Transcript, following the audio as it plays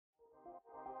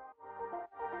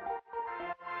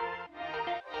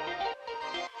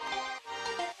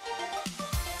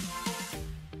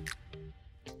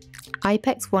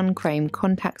iPECS 1 Chrome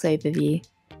Contacts Overview.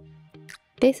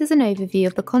 This is an overview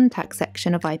of the Contacts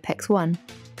section of iPECS 1.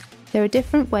 There are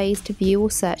different ways to view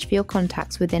or search for your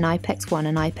contacts within iPECS 1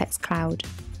 and iPECS Cloud.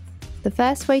 The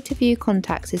first way to view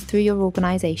contacts is through your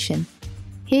organisation.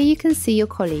 Here you can see your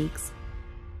colleagues.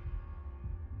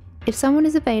 If someone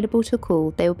is available to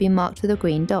call, they will be marked with a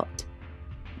green dot.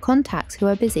 Contacts who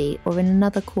are busy or in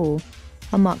another call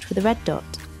are marked with a red dot.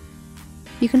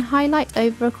 You can highlight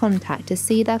over a contact to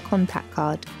see their contact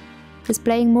card,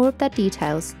 displaying more of their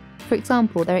details, for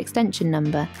example their extension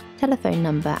number, telephone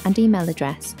number and email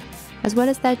address, as well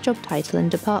as their job title and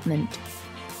department.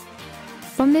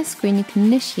 From this screen you can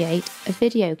initiate a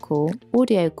video call,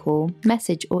 audio call,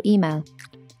 message or email.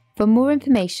 For more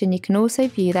information you can also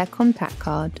view their contact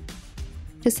card.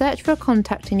 To search for a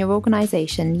contact in your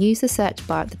organisation, use the search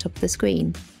bar at the top of the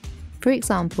screen. For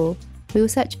example, we will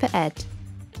search for Ed,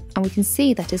 and we can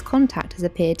see that his contact has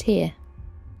appeared here.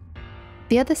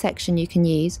 The other section you can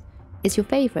use is your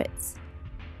favourites.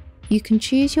 You can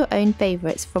choose your own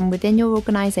favourites from within your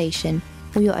organisation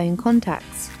or your own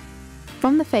contacts.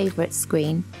 From the Favourites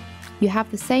screen, you have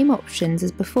the same options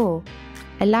as before,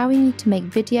 allowing you to make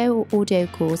video or audio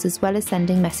calls as well as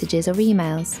sending messages or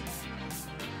emails.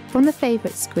 From the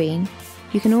Favourites screen,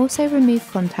 you can also remove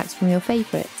contacts from your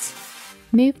favourites,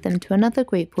 move them to another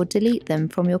group or delete them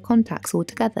from your contacts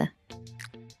altogether.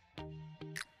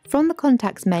 From the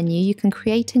Contacts menu you can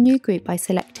create a new group by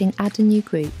selecting Add a New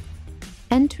Group.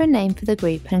 Enter a name for the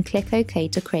group and click OK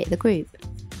to create the group.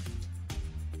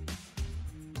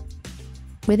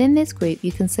 Within this group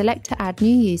you can select to add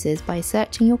new users by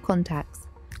searching your contacts,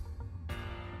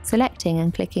 selecting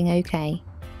and clicking OK.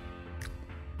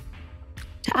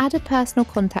 To add a personal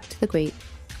contact to the group,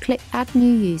 click Add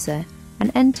New User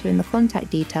and enter in the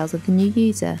contact details of the new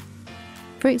user.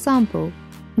 For example,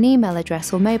 an email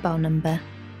address or mobile number.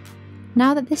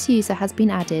 Now that this user has been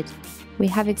added, we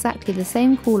have exactly the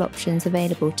same call options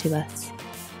available to us.